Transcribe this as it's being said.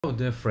Hello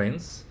dear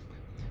friends,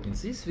 in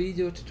this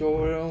video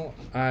tutorial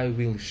I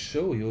will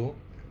show you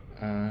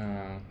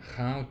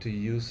how to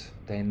use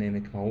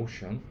dynamic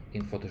motion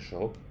in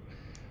Photoshop.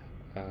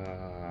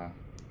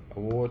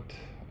 What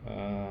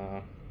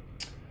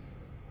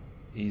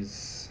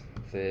is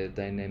the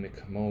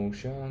dynamic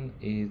motion?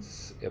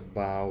 It's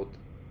about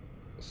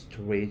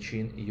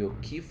stretching your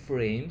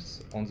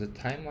keyframes on the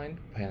timeline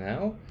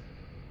panel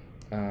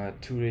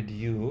to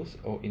reduce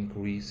or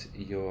increase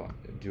your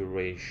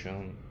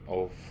duration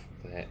of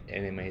the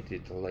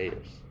animated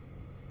layers.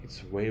 It's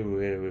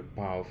very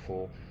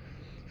powerful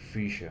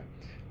feature.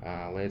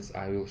 I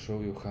will show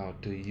you how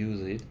to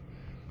use it.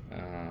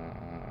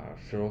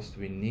 First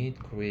we need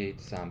to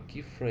create some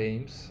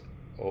keyframes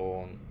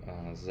on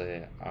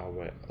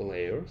our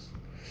layers.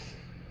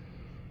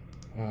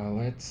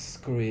 Let's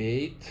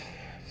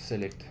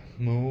select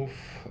move,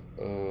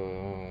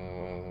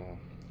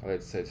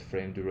 let's set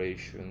frame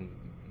duration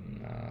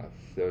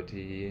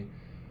 30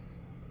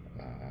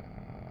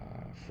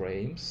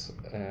 frames,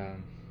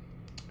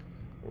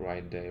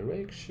 right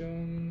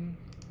direction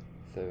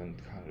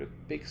 700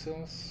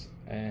 pixels,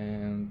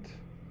 and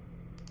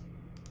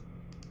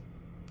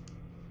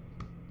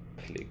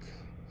click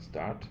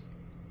start.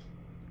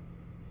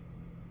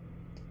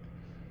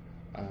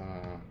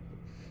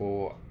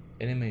 For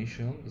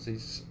animation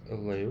these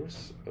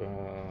layers,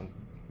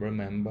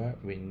 remember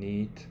we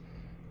need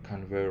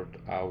convert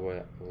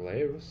our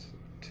layers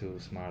to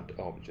smart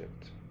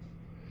object.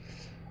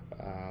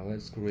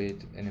 Let's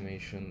create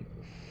animation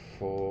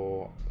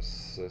for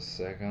the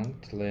second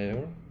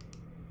layer.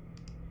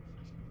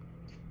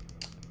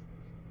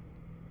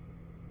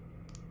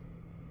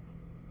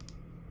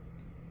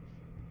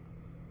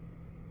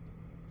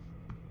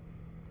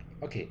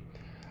 Okay,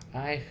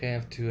 I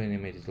have two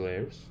animated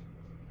layers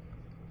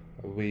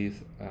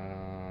with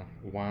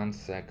 1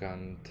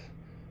 second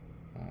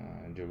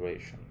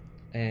duration,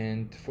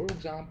 and for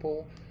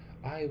example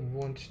I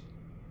want to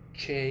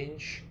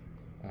change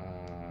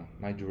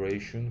my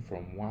duration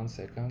from 1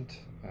 second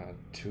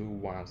to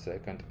 1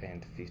 second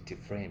and 50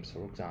 frames,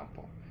 for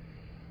example.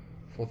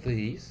 For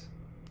this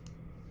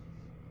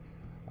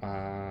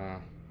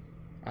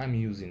I'm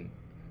using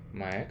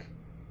Mac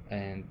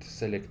and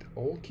select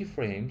all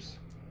keyframes,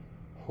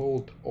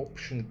 hold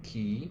Option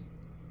key,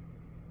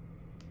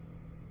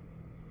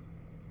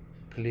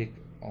 click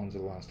on the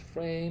last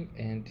frame,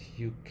 and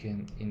you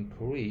can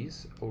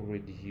increase or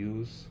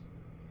reduce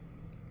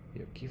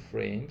your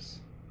keyframes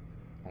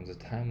on the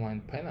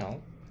timeline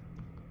panel.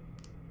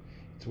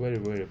 It's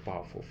very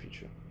powerful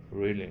feature,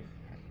 really,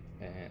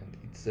 and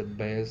it's the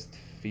best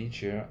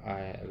feature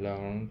I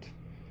learned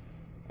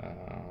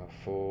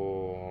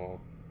for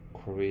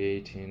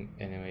creating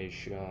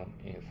animation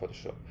in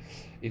Photoshop.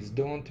 It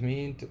don't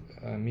mean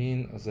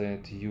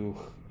that you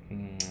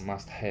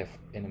must have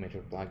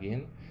Animator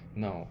plugin.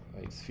 No,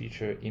 it's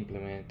feature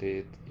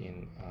implemented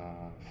in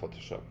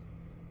Photoshop.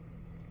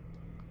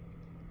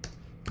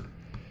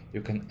 You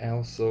can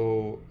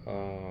also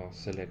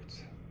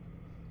select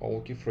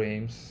all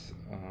keyframes,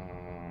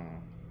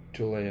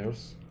 two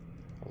layers,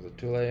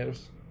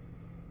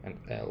 and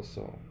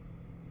also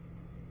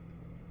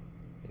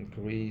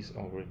increase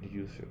or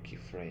reduce your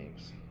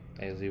keyframes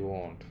as you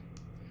want.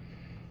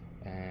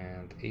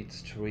 And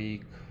its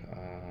trick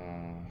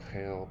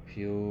help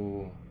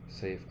you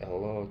save a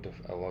lot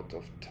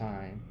of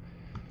time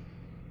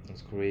in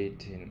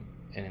creating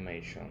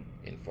animation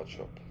in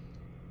Photoshop.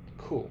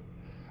 Cool.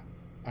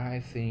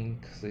 I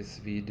think this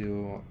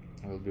video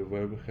will be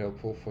very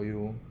helpful for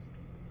you,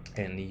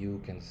 and you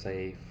can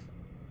save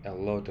a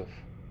lot of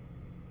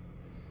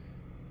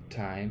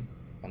time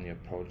on your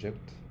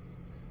project.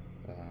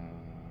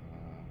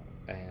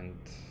 And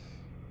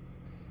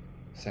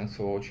thanks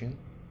for watching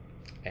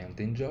and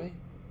enjoy.